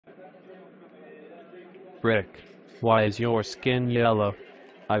Rick, why is your skin yellow?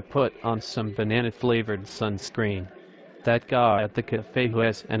 I put on some banana-flavored sunscreen. That guy at the cafe who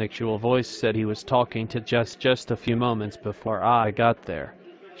has an actual voice said he was talking to Jess just a few moments before I got there.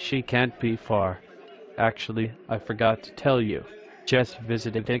 She can't be far. Actually, I forgot to tell you. Jess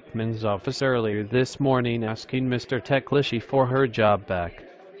visited Hickman's office earlier this morning asking Mr. Teklishi for her job back.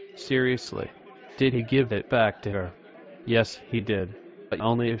 Seriously. Did he give it back to her? Yes, he did. But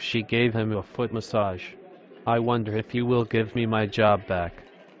only if she gave him a foot massage. I wonder if you will give me my job back.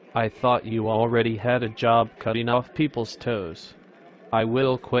 I thought you already had a job cutting off people's toes. I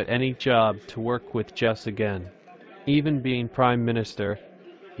will quit any job to work with Jess again. Even being Prime Minister.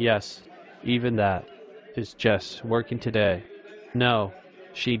 Yes, even that. Is Jess working today? No,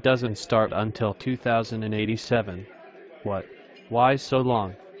 she doesn't start until 2087. What? Why so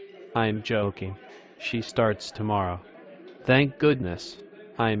long? I'm joking. She starts tomorrow. Thank goodness.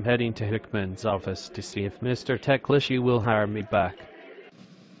 I'm heading to Hickman's office to see if Mr. Teklishi will hire me back.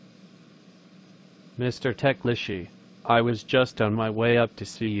 Mr. Teklishi, I was just on my way up to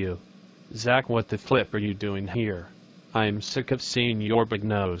see you. Zach, what the flip are you doing here? I'm sick of seeing your big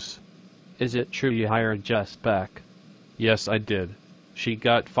nose. Is it true you hired Jess back? Yes, I did. She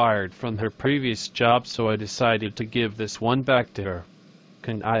got fired from her previous job, so I decided to give this one back to her.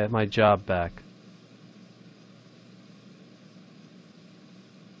 Can I have my job back?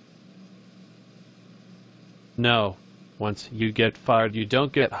 No. Once you get fired, you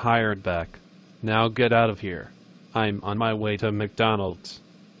don't get hired back. Now get out of here. I'm on my way to McDonald's.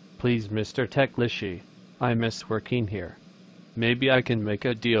 Please, Mr. Teklishi. I miss working here. Maybe I can make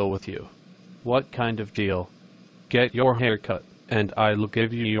a deal with you. What kind of deal? Get your hair cut, and I'll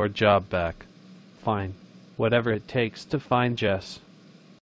give you your job back. Fine. Whatever it takes to find Jess.